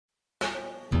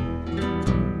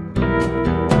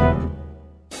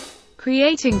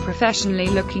Creating professionally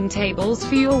looking tables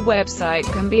for your website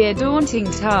can be a daunting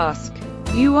task.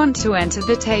 You want to enter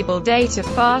the table data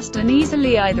fast and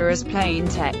easily, either as plain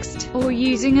text, or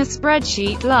using a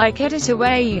spreadsheet-like editor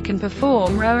where you can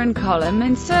perform row and column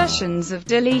insertions of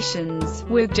deletions,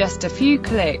 with just a few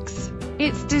clicks.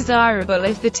 It's desirable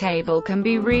if the table can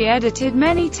be re-edited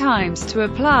many times to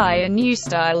apply a new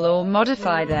style or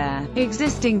modify their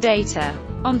existing data.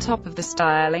 On top of the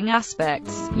styling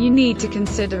aspects, you need to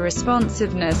consider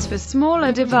responsiveness for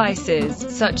smaller devices,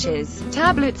 such as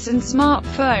tablets and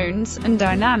smartphones, and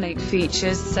dynamic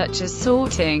features such as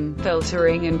sorting,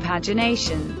 filtering and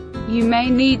pagination. You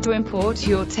may need to import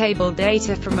your table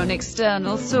data from an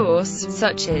external source,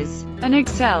 such as an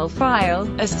Excel file,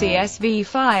 a CSV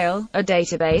file, a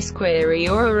database query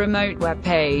or a remote web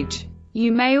page.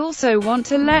 You may also want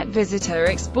to let visitor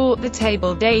export the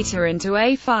table data into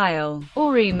a file,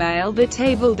 or email the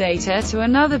table data to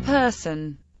another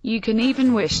person. You can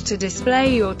even wish to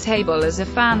display your table as a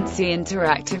fancy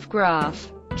interactive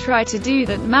graph. Try to do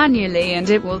that manually and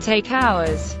it will take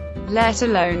hours. Let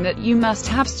alone that you must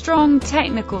have strong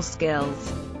technical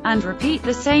skills, and repeat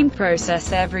the same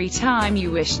process every time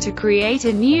you wish to create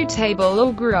a new table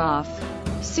or graph.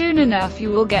 Soon enough you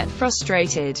will get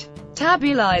frustrated.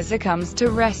 Tabulizer comes to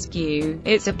rescue.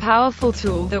 It's a powerful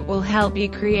tool that will help you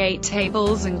create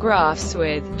tables and graphs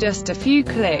with just a few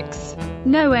clicks.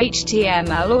 No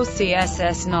HTML or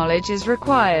CSS knowledge is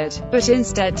required, but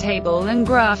instead Table and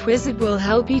Graph Wizard will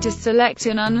help you to select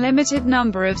an unlimited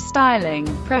number of styling,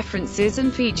 preferences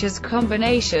and features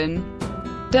combination.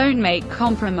 Don't make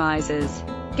compromises.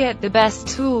 Get the best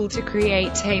tool to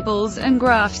create tables and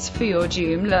graphs for your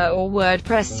Joomla or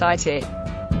WordPress site.